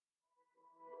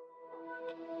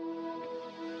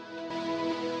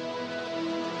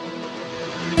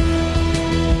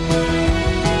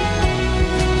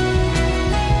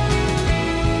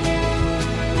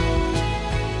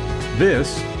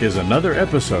This is another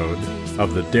episode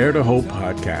of the Dare to Hope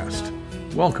podcast.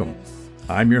 Welcome.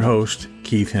 I'm your host,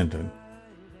 Keith Hinton.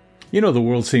 You know, the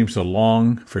world seems to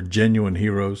long for genuine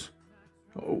heroes.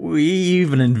 We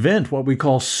even invent what we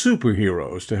call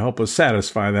superheroes to help us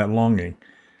satisfy that longing.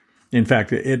 In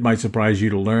fact, it might surprise you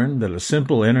to learn that a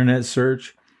simple internet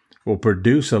search will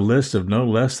produce a list of no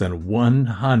less than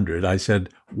 100,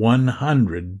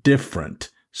 100 different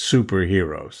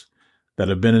superheroes that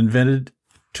have been invented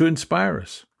to inspire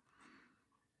us.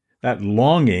 That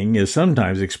longing is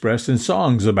sometimes expressed in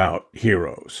songs about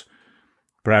heroes.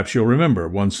 Perhaps you'll remember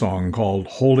one song called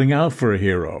Holding Out for a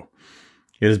Hero.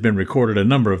 It has been recorded a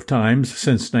number of times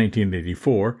since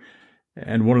 1984,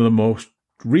 and one of the most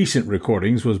recent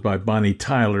recordings was by Bonnie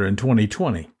Tyler in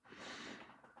 2020.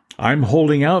 I'm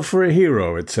holding out for a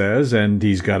hero, it says, and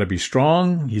he's got to be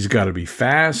strong, he's got to be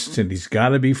fast, and he's got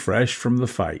to be fresh from the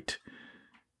fight.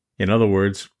 In other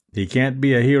words, he can't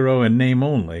be a hero in name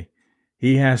only.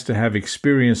 He has to have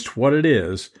experienced what it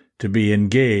is to be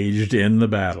engaged in the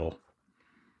battle.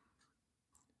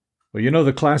 Well, you know,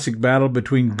 the classic battle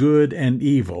between good and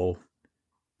evil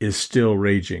is still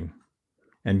raging,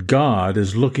 and God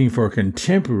is looking for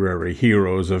contemporary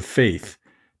heroes of faith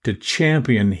to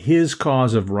champion His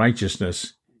cause of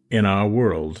righteousness in our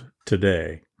world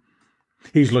today.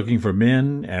 He's looking for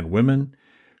men and women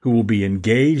who will be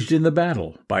engaged in the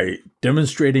battle by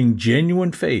demonstrating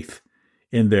genuine faith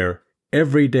in their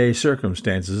everyday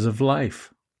circumstances of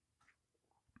life.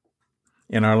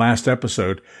 In our last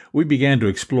episode, we began to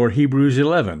explore Hebrews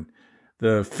 11,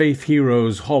 the Faith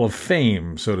Heroes Hall of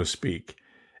Fame, so to speak,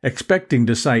 expecting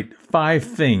to cite 5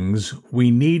 things we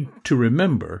need to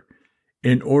remember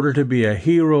in order to be a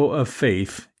hero of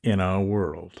faith in our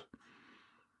world.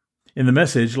 In the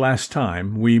message last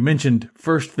time, we mentioned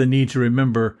first the need to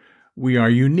remember we are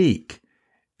unique,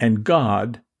 and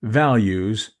God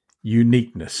values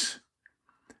uniqueness.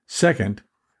 Second,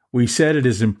 we said it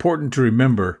is important to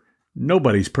remember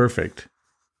nobody's perfect,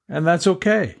 and that's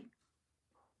okay.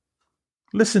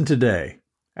 Listen today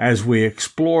as we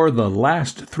explore the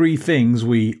last 3 things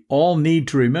we all need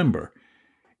to remember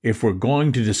if we're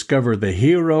going to discover the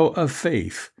hero of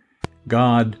faith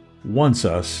God wants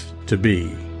us to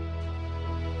be.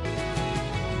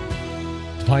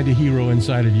 To find a hero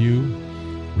inside of you,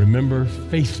 remember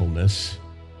faithfulness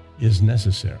is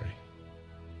necessary.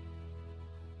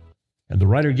 And the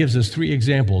writer gives us 3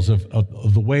 examples of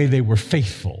the way they were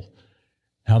faithful,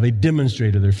 how they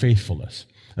demonstrated their faithfulness.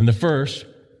 And the first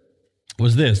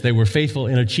was this: they were faithful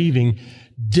in achieving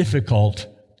difficult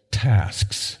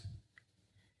tasks.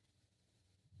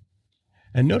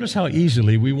 And notice how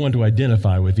easily we want to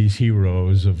identify with these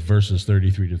heroes of verses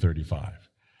 33 to 35.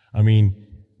 I mean,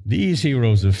 these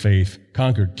heroes of faith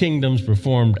conquered kingdoms,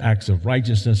 performed acts of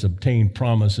righteousness, obtained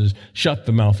promises, shut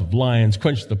the mouth of lions,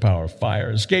 quenched the power of fire,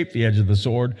 escaped the edge of the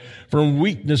sword, from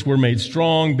weakness were made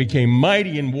strong, became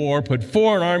mighty in war, put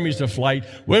foreign armies to flight,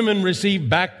 women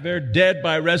received back their dead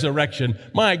by resurrection.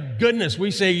 My goodness, we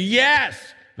say, yes,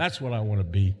 that's what I want to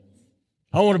be.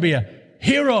 I want to be a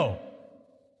hero.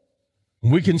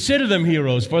 We consider them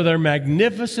heroes for their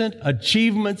magnificent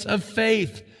achievements of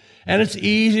faith. And it's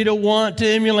easy to want to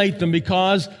emulate them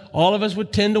because all of us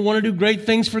would tend to want to do great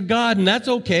things for God, and that's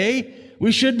okay.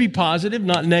 We should be positive,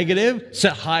 not negative.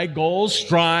 Set high goals,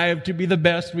 strive to be the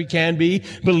best we can be,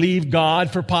 believe God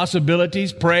for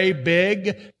possibilities, pray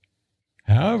big.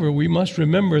 However, we must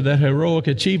remember that heroic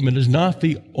achievement is not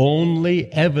the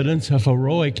only evidence of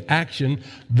heroic action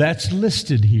that's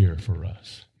listed here for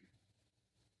us.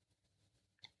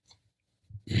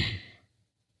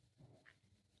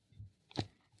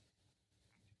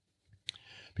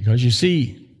 Because you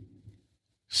see,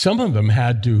 some of them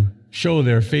had to show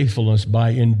their faithfulness by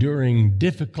enduring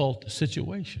difficult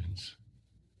situations.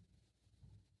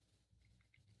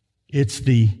 It's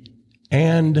the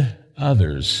 "and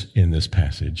others" in this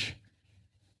passage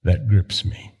that grips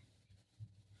me.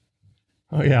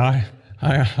 Oh yeah,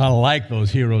 I like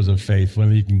those heroes of faith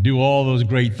when you can do all those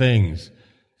great things.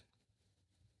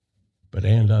 But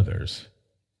 "and others."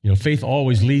 You know, faith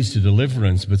always leads to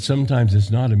deliverance, but sometimes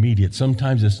it's not immediate.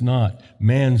 Sometimes it's not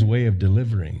man's way of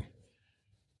delivering.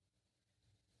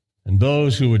 And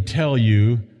those who would tell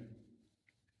you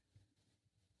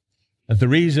that the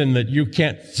reason that you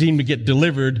can't seem to get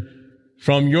delivered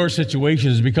from your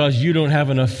situation is because you don't have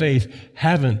enough faith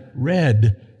haven't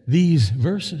read these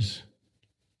verses.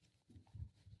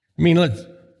 I mean,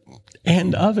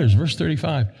 and others, verse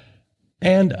 35,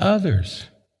 and others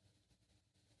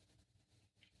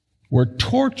were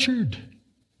tortured,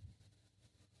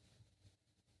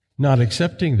 not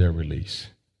accepting their release,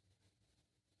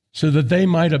 so that they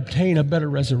might obtain a better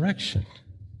resurrection.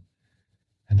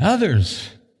 And others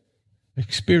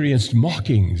experienced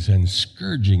mockings and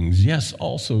scourgings, yes,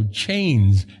 also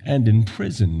chains and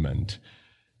imprisonment.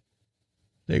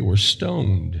 They were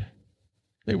stoned.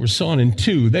 They were sawn in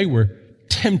two. They were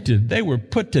tempted. They were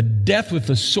put to death with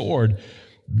the sword.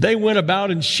 They went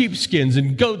about in sheepskins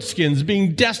and goatskins,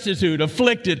 being destitute,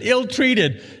 afflicted,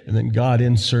 ill-treated. And then God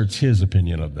inserts his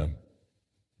opinion of them.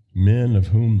 Men of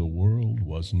whom the world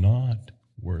was not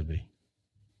worthy.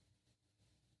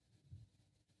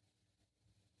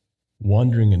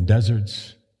 Wandering in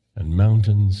deserts and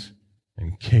mountains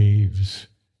and caves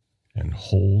and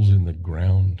holes in the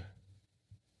ground.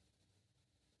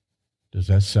 Does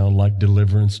that sound like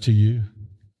deliverance to you?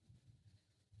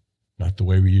 Not the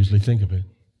way we usually think of it.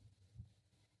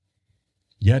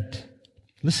 Yet,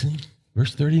 listen,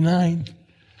 verse 39,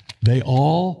 they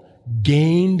all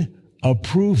gained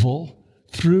approval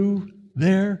through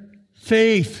their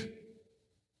faith.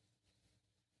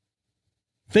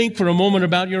 Think for a moment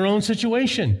about your own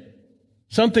situation.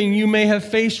 Something you may have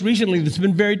faced recently that's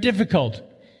been very difficult,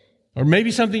 or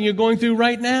maybe something you're going through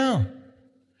right now.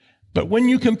 But when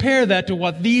you compare that to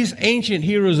what these ancient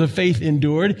heroes of faith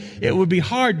endured, it would be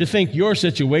hard to think your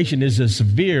situation is as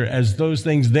severe as those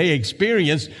things they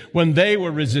experienced when they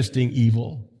were resisting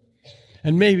evil.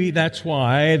 And maybe that's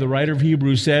why the writer of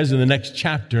Hebrews says in the next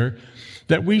chapter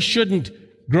that we shouldn't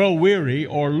grow weary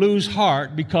or lose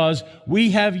heart because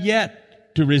we have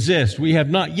yet to resist. We have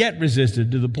not yet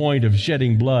resisted to the point of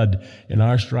shedding blood in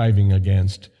our striving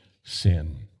against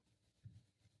sin.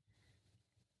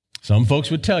 Some folks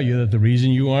would tell you that the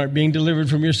reason you aren't being delivered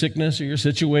from your sickness or your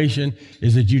situation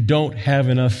is that you don't have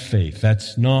enough faith.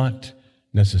 That's not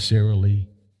necessarily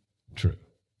true.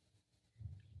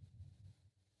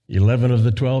 11 of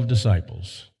the 12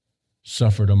 disciples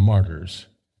suffered a martyr's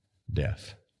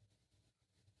death.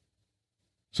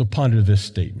 So ponder this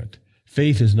statement.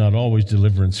 Faith is not always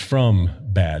deliverance from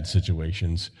bad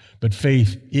situations, but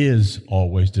faith is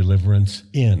always deliverance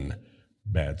in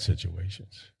bad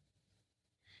situations.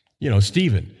 You know,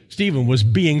 Stephen was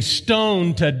being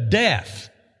stoned to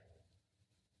death.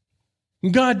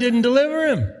 And God didn't deliver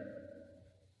him.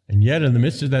 And yet in the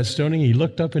midst of that stoning, he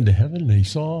looked up into heaven and he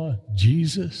saw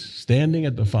Jesus standing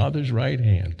at the Father's right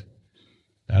hand.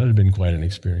 That would have been quite an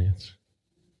experience.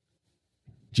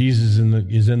 Jesus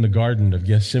is in the Garden of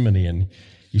Gethsemane and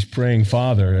he's praying,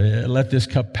 Father, let this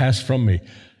cup pass from me.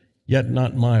 Yet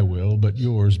not my will, but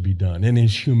yours be done. In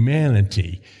his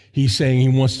humanity, he's saying he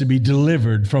wants to be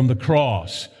delivered from the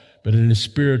cross. But in his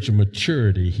spiritual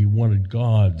maturity, he wanted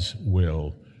God's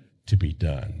will to be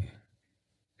done.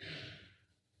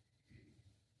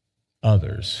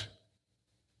 Others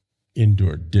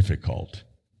endured difficult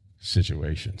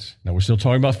situations. Now, we're still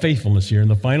talking about faithfulness here. And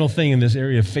the final thing in this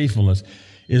area of faithfulness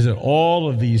is that all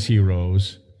of these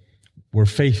heroes were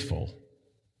faithful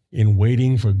in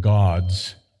waiting for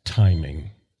God's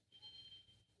timing.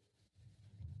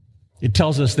 It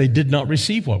tells us they did not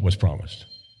receive what was promised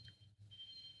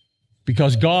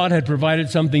because God had provided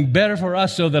something better for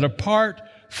us so that apart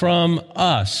from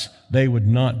us, they would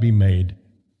not be made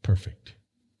perfect.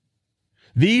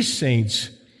 These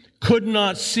saints could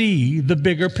not see the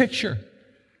bigger picture.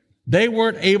 They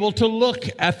weren't able to look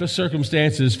at the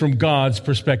circumstances from God's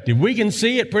perspective. We can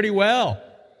see it pretty well.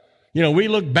 You know, we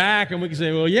look back and we can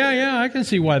say, well, yeah, I can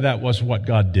see why that was what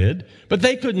God did. But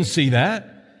they couldn't see that.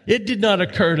 It did not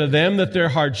occur to them that their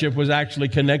hardship was actually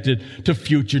connected to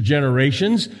future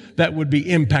generations that would be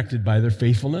impacted by their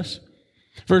faithfulness.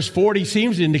 Verse 40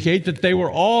 seems to indicate that they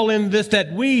were all in this,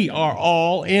 that we are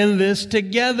all in this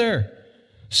together,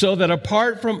 so that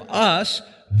apart from us,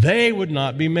 they would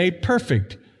not be made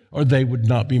perfect, or they would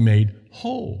not be made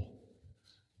whole.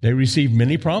 They received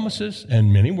many promises,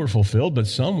 and many were fulfilled, but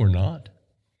some were not.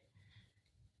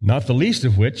 Not the least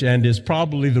of which, and is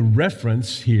probably the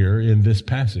reference here in this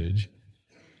passage,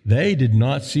 they did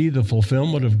not see the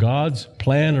fulfillment of God's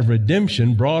plan of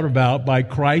redemption brought about by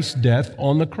Christ's death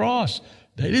on the cross.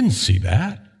 They didn't see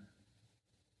that.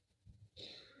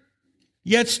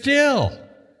 Yet still,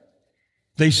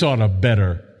 they sought a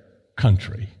better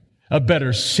country, a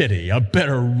better city, a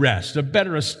better rest, a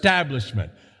better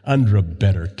establishment under a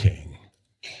better king.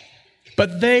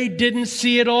 But they didn't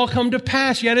see it all come to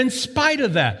pass. Yet in spite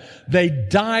of that, they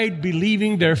died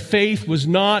believing their faith was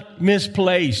not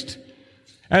misplaced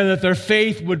and that their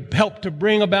faith would help to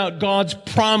bring about God's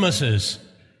promises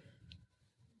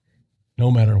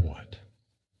no matter what.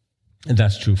 And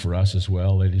that's true for us as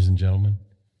well, ladies and gentlemen.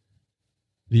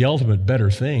 The ultimate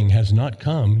better thing has not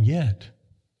come yet.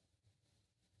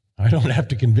 I don't have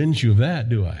to convince you of that,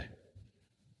 do I?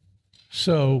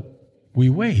 So we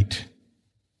wait.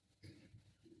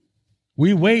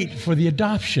 We wait for the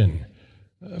adoption.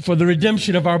 for the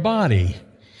redemption of our body.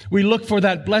 We look for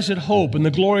that blessed hope and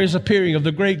the glorious appearing of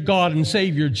the great God and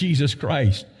Savior, Jesus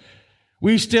Christ.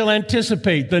 We still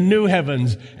anticipate the new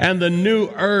heavens and the new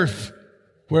earth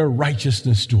where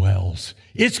righteousness dwells.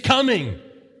 It's coming,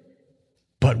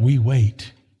 but we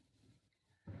wait.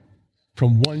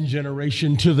 From one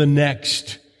generation to the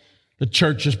next, the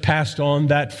church has passed on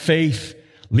that faith,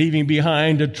 leaving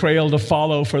behind a trail to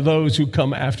follow for those who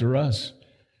come after us.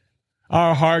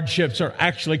 Our hardships are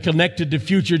actually connected to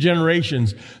future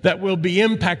generations that will be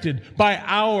impacted by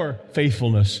our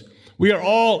faithfulness. We are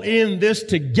all in this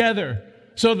together,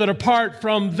 so that apart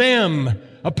from them,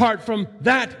 apart from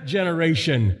that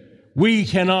generation, we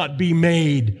cannot be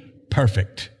made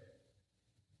perfect.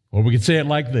 Or we could say it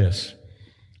like this: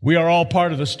 we are all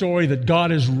part of the story that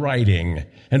God is writing,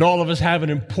 and all of us have an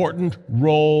important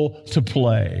role to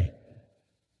play.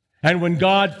 And when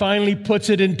God finally puts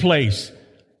it in place,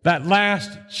 that last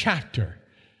chapter,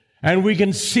 and we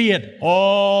can see it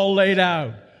all laid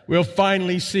out, we'll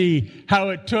finally see how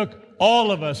it took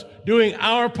all of us doing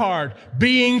our part,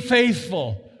 being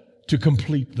faithful, to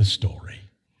complete the story.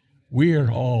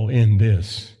 We're all in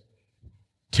this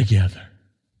together.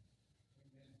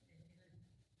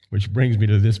 Which brings me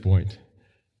to this point.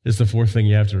 It's the fourth thing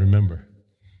you have to remember.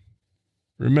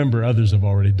 Remember, others have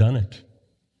already done it.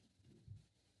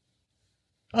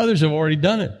 Others have already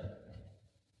done it.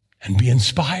 And be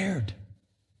inspired.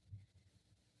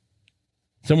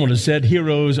 Someone has said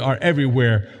heroes are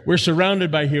everywhere. We're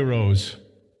surrounded by heroes.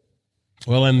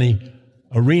 Well, in the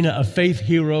arena of faith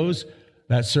heroes,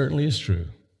 that certainly is true.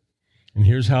 And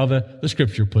here's how the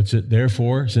scripture puts it.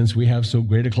 Therefore, since we have so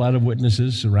great a cloud of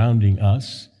witnesses surrounding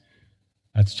us,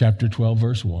 that's chapter 12,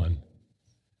 verse 1.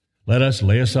 Let us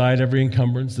lay aside every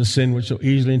encumbrance, the sin which so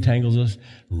easily entangles us,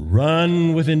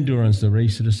 run with endurance the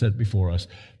race that is set before us,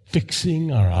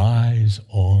 fixing our eyes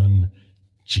on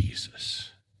Jesus.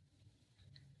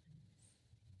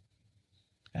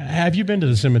 Have you been to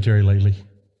the cemetery lately?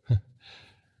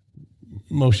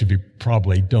 Most of you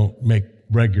probably don't make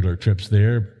regular trips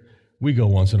there. We go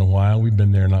once in a while. We've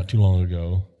been there not too long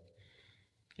ago.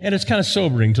 And it's kind of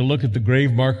sobering to look at the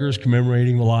grave markers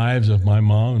commemorating the lives of my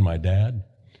mom and my dad,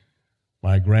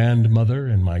 my grandmother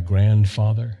and my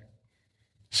grandfather,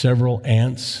 several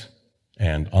aunts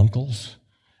and uncles,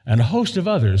 and a host of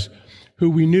others who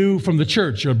we knew from the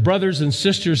church, or brothers and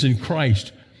sisters in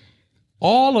Christ,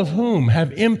 all of whom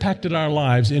have impacted our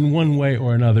lives in one way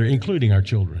or another, including our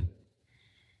children.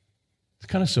 It's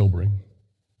kind of sobering.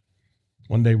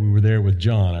 One day we were there with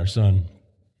John, our son,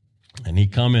 and he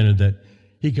commented that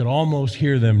he could almost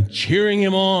hear them cheering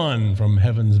him on from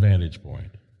heaven's vantage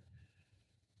point.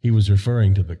 He was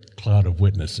referring to the cloud of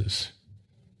witnesses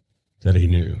that he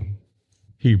knew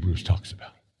Hebrews talks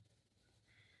about.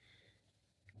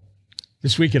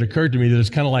 This week it occurred to me that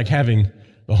it's kind of like having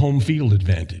the home field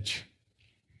advantage.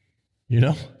 You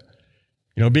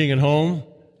know, being at home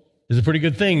is a pretty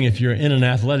good thing if you're in an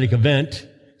athletic event.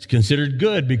 It's considered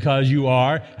good because you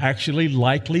are actually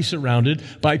likely surrounded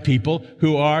by people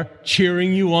who are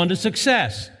cheering you on to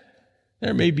success.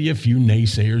 There may be a few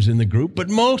naysayers in the group, but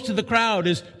most of the crowd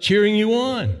is cheering you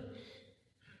on.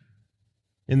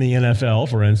 In the NFL,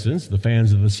 for instance, the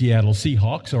fans of the Seattle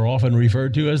Seahawks are often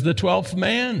referred to as the 12th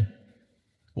man.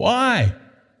 Why?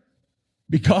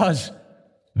 Because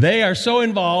they are so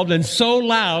involved and so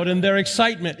loud in their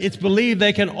excitement, it's believed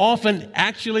they can often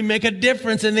actually make a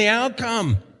difference in the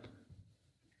outcome.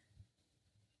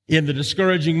 In the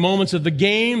discouraging moments of the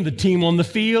game, the team on the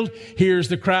field hears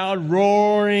the crowd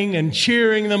roaring and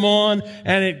cheering them on,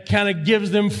 and it kind of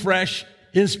gives them fresh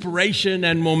inspiration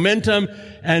and momentum,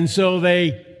 and so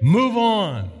they move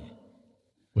on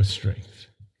with strength.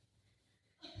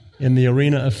 In the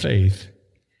arena of faith,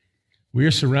 we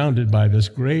are surrounded by this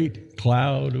great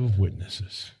cloud of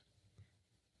witnesses.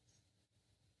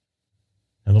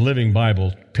 And the Living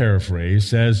Bible paraphrase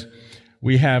says,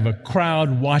 we have a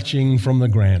crowd watching from the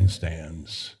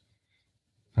grandstands.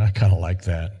 I kind of like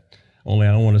that. Only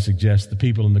I want to suggest the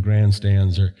people in the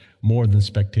grandstands are more than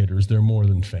spectators. They're more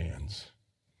than fans.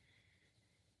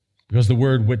 Because the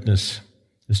word witness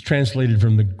is translated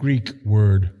from the Greek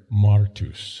word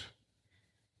martus,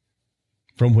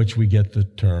 from which we get the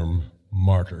term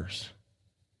martyrs.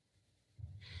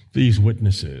 These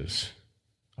witnesses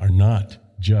are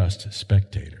not just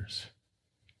spectators.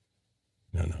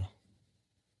 No.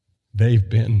 They've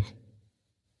been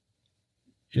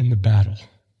in the battle.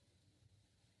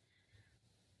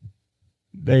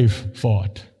 They've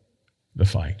fought the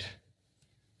fight.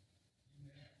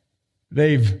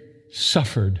 They've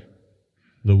suffered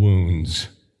the wounds.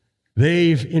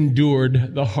 They've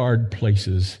endured the hard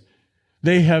places.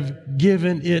 They have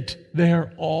given it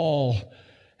their all,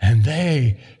 and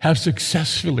they have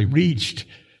successfully reached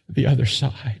the other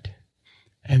side.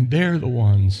 And they're the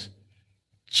ones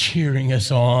cheering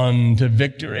us on to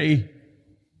victory.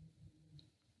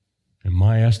 In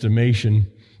my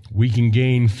estimation, we can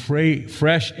gain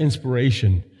fresh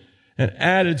inspiration and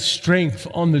added strength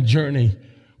on the journey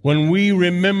when we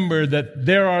remember that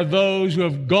there are those who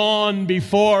have gone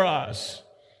before us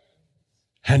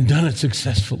and done it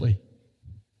successfully,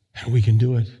 and we can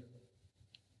do it.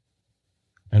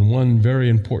 And one very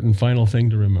important final thing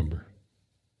to remember.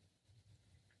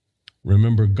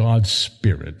 Remember, God's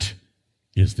Spirit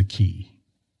is the key.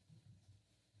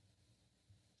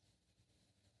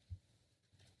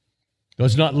 Though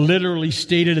it's not literally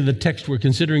stated in the text we're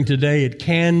considering today, it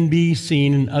can be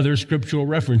seen in other scriptural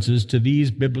references to these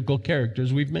biblical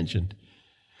characters we've mentioned.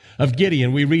 Of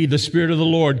Gideon, we read, the Spirit of the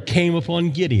Lord came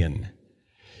upon Gideon.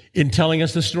 In telling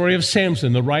us the story of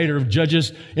Samson, the writer of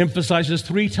Judges emphasizes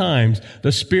 3 times,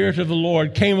 the Spirit of the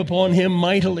Lord came upon him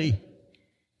mightily.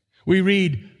 We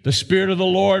read, the Spirit of the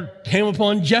Lord came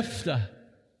upon Jephthah.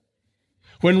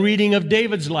 When reading of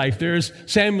David's life, there's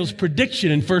Samuel's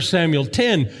prediction in 1 Samuel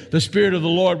 10, the Spirit of the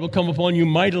Lord will come upon you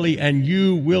mightily and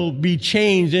you will be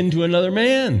changed into another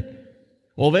man.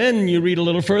 Well, then you read a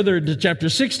little further into chapter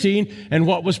 16, and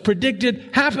what was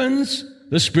predicted happens.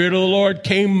 The Spirit of the Lord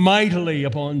came mightily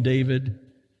upon David.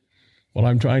 What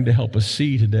I'm trying to help us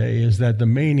see today is that the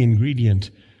main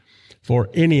ingredient for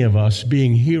any of us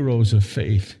being heroes of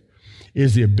faith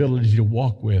is the ability to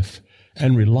walk with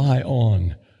and rely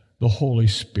on the Holy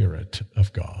Spirit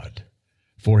of God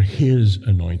for His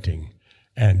anointing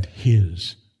and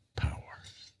His power.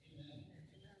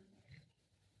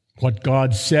 What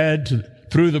God said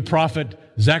through the prophet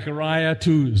Zechariah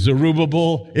to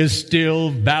Zerubbabel is still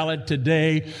valid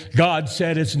today. God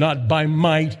said it's not by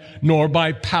might nor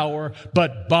by power,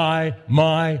 but by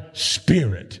my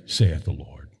Spirit, saith the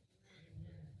Lord.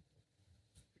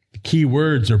 The key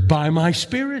words are by my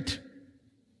Spirit.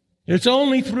 It's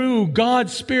only through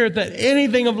God's Spirit that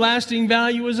anything of lasting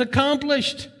value is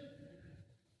accomplished.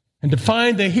 And to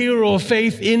find the hero of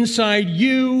faith inside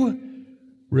you,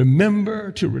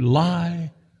 remember to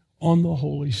rely on the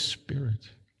Holy Spirit.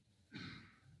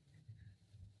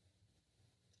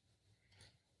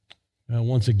 Now,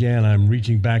 once again, I'm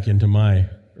reaching back into my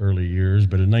early years,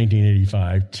 but in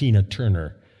 1985, Tina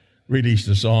Turner released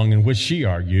a song in which she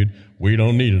argued, we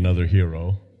don't need another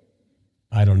hero.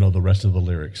 I don't know the rest of the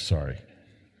lyrics, sorry.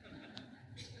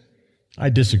 I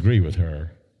disagree with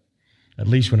her, at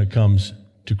least when it comes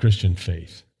to Christian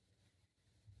faith.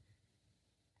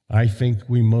 I think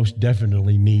we most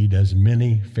definitely need as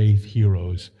many faith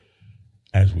heroes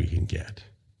as we can get.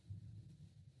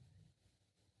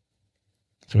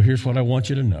 So here's what I want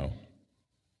you to know.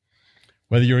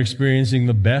 Whether you're experiencing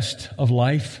the best of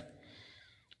life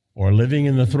or living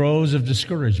in the throes of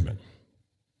discouragement,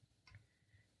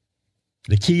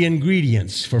 the key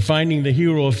ingredients for finding the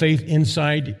hero of faith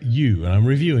inside you, and I'm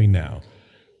reviewing now,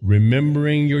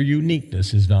 remembering your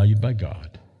uniqueness is valued by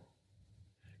God.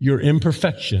 Your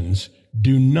imperfections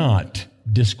do not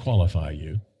disqualify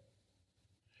you.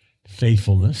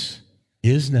 Faithfulness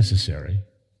is necessary.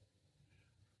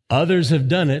 Others have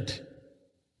done it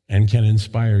and can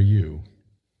inspire you.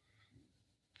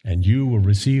 And you will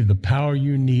receive the power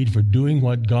you need for doing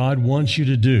what God wants you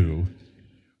to do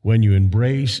when you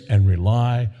embrace and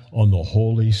rely on the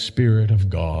Holy Spirit of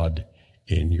God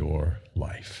in your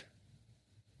life.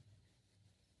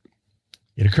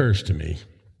 It occurs to me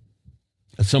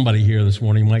that somebody here this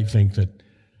morning might think that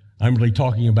I'm really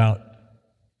talking about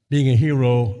being a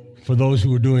hero for those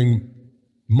who are doing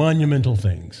monumental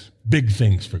things, big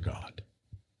things for God.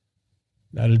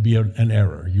 That would be an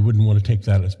error. You wouldn't want to take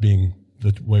that as being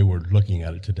the way we're looking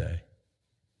at it today.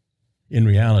 In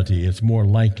reality, it's more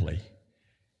likely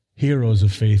heroes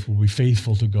of faith will be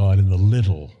faithful to God in the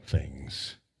little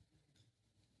things.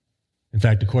 In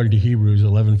fact, according to Hebrews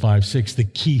 11:5-6, the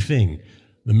key thing,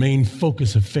 the main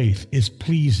focus of faith is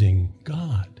pleasing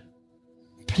God.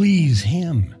 Please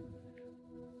Him.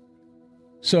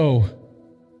 So,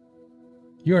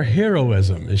 your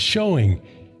heroism is showing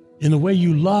in the way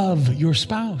you love your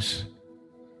spouse.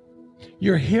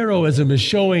 Your heroism is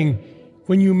showing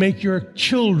when you make your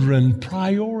children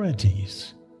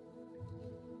priorities.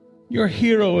 Your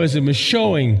heroism is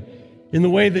showing in the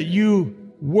way that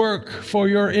you work for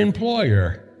your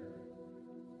employer.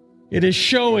 It is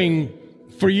showing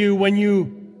for you when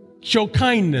you show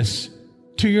kindness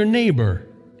to your neighbor,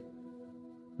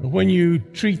 or when you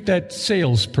treat that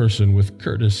salesperson with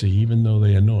courtesy even though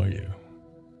they annoy you.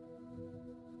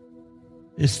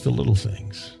 It's the little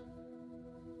things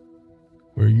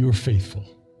where you're faithful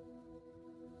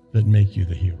that make you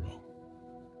the hero.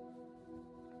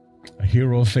 A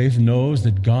hero of faith knows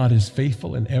that God is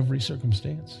faithful in every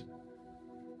circumstance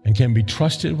and can be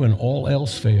trusted when all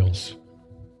else fails.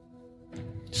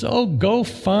 So go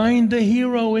find the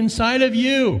hero inside of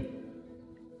you.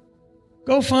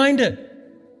 Go find it.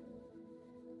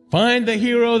 Find the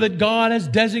hero that God has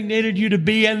designated you to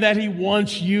be and that He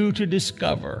wants you to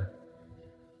discover.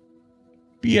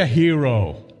 Be a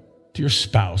hero to your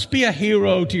spouse. Be a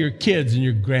hero to your kids and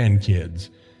your grandkids.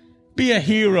 Be a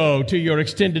hero to your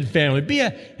extended family. Be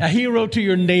a hero to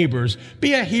your neighbors.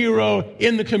 Be a hero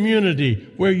in the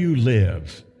community where you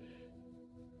live.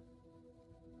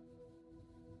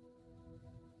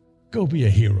 Go be a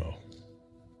hero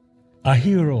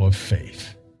of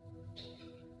faith.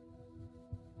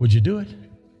 Would you do it?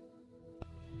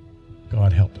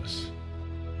 God help us.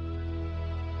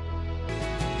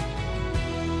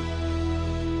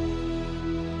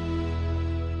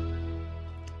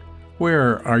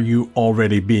 Where are you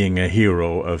already being a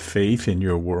hero of faith in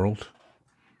your world?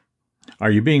 Are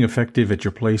you being effective at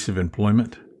your place of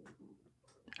employment?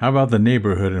 How about the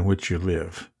neighborhood in which you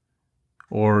live?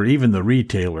 Or even the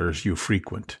retailers you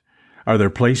frequent? Are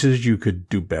there places you could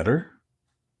do better?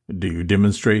 Do you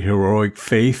demonstrate heroic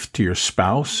faith to your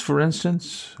spouse, for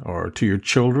instance, or to your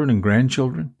children and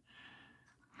grandchildren?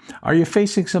 Are you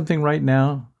facing something right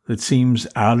now that seems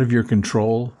out of your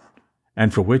control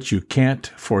and for which you can't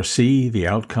foresee the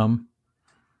outcome?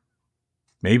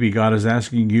 Maybe God is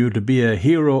asking you to be a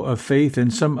hero of faith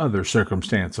in some other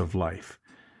circumstance of life.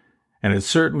 And it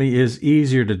certainly is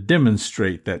easier to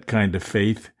demonstrate that kind of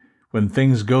faith when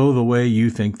things go the way you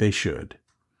think they should.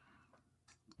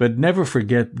 But never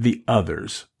forget the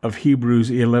others of Hebrews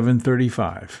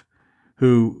 11:35,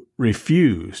 who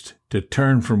refused to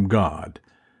turn from God,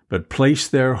 but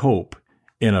placed their hope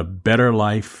in a better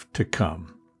life to come.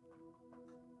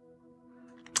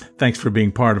 Thanks for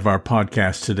being part of our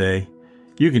podcast today.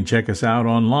 You can check us out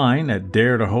online at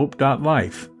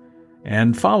daretohope.life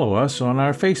and follow us on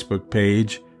our Facebook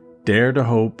page, Dare to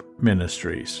Hope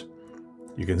Ministries.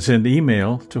 You can send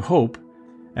email to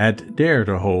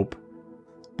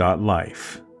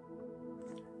hope@daretohope.life.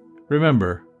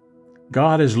 Remember,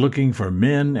 God is looking for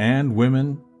men and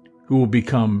women who will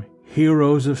become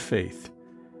heroes of faith,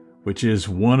 which is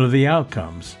one of the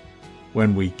outcomes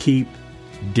when we keep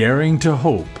daring to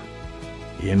hope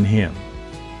in Him.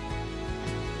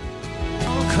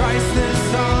 Christ